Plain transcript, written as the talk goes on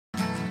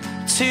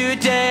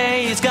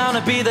today is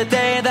gonna be the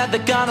day that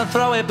they're gonna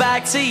throw it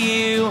back to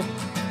you.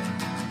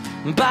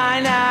 By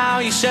now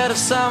you should have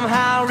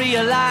somehow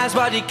realized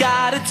what you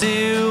gotta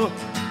do.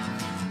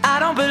 I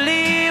don't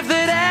believe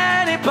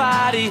that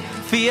anybody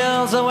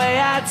feels the way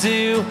I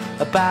do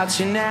about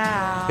you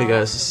now. Hey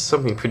guys, this is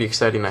something pretty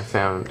exciting I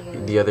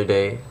found the other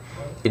day.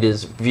 It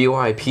is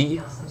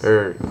VoIP,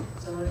 or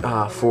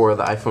for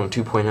the iPhone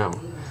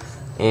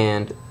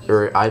 2.0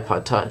 or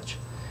iPod Touch,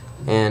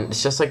 and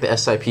it's just like the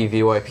SIP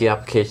VoIP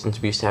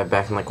applications we used to have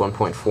back in like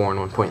 1.4 and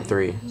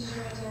 1.3.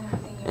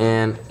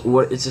 And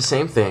it's the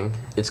same thing.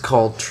 It's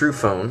called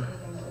TruePhone.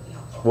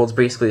 Well, it's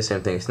basically the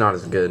same thing. It's not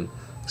as good.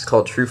 It's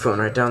called TruePhone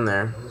right down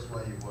there,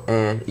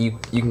 and you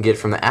can get it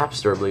from the App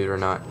Store, believe it or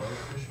not.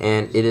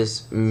 And it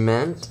is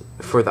meant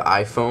for the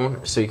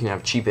iPhone, so you can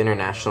have cheap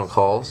international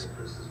calls.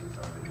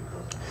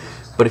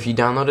 But if you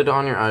download it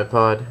on your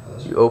iPod,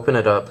 you open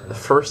it up. The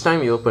first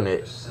time you open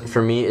it,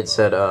 for me, it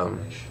said,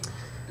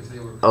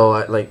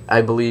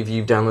 I believe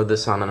you've downloaded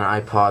this on an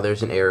iPod.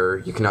 There's an error.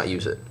 You cannot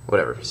use it.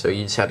 Whatever. So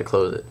you just had to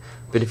close it.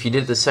 But if you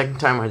did it the second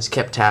time, I just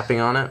kept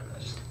tapping on it.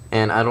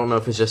 And I don't know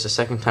if it's just the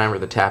second time or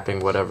the tapping,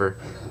 whatever.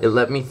 It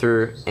let me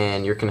through,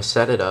 and you're going to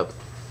set it up.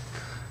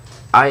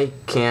 I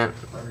can't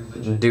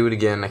do it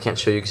again. I can't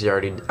show you because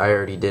I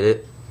already did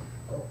it.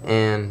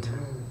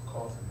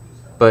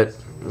 But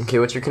okay,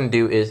 what you're going to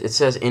do is, it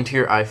says enter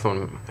your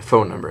iPhone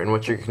phone number, and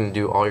what you're going to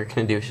do, all you're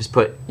going to do is just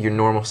put your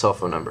normal cell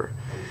phone number.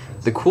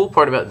 The cool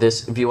part about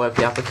this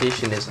VoIP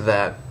application is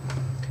that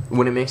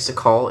when it makes a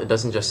call, it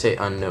doesn't just say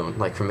unknown,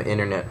 like from an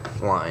internet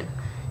line.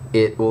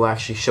 It will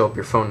actually show up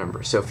your phone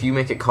number. So if you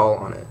make a call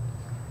on it,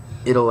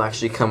 it'll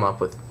actually come up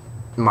with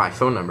my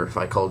phone number if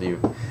I called you.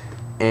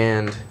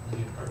 And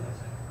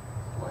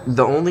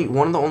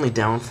one of the only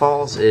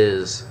downfalls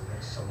is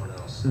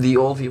the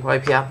old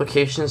VoIP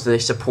applications, they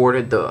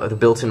supported the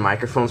built-in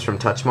microphones from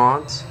Touch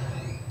Mods.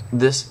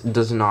 This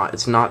does not.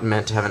 It's not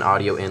meant to have an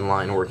audio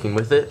inline working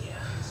with it,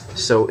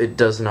 so it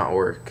does not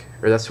work.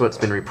 Or that's what's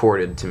been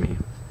reported to me.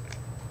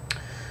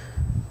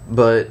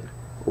 But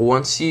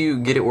once you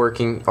get it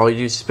working, all you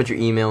do is just put your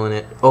email in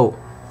it. Oh,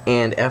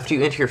 and after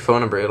you enter your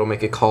phone number, it'll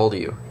make a call to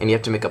you, and you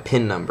have to make a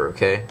PIN number,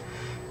 okay?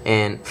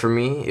 And for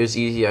me, it was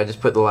easy. I just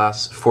put the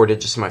last 4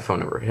 digits of my phone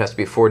number. It has to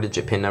be a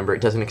 4-digit PIN number.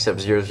 It doesn't accept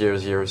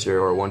 0000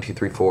 or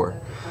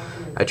 1234.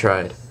 I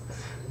tried.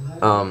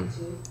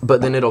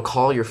 But then it'll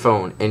call your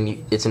phone,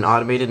 and it's an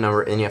automated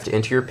number, and you have to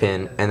enter your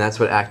PIN, and that's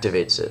what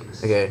activates it.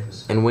 Okay.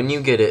 And when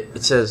you get it,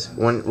 it says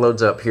when it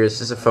loads up, here, this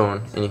is a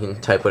phone, and you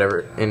can type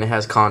whatever, and it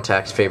has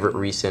contacts, favorite,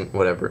 recent,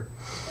 whatever.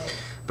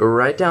 But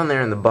right down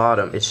there in the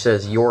bottom, it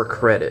says your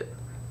credit.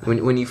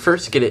 When you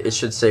first get it, it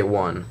should say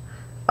 1.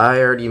 I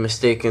already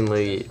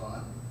mistakenly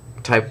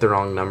typed the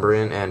wrong number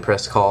in and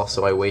pressed call,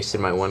 so I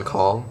wasted my 1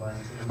 call.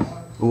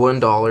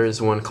 $1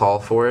 is 1 call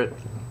for it,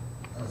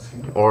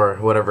 or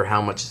whatever,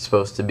 how much it's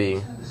supposed to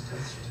be.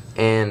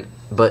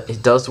 But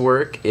it does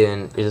work,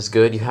 and it is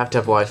good. You have to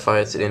have Wi-Fi.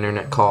 It's an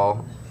internet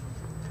call.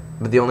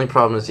 But the only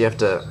problem is you have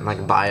to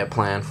like buy a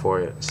plan for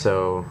it,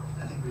 so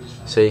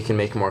you can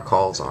make more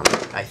calls on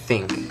it, I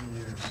think.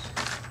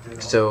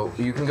 So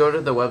you can go to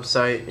the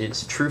website.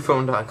 It's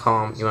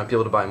truephone.com. You might be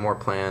able to buy more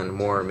plan,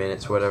 more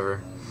minutes,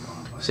 whatever,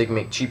 so you can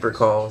make cheaper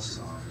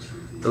calls.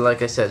 But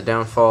like I said,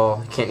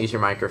 downfall, you can't use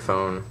your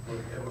microphone,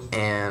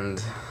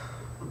 and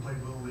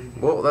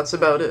well, that's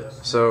about it.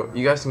 So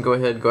you guys can go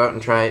ahead, go out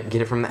and try it.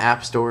 Get it from the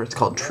App Store. It's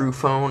called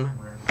TruePhone,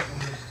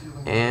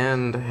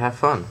 and have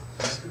fun.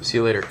 See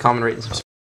you later. Comment, rate, and subscribe.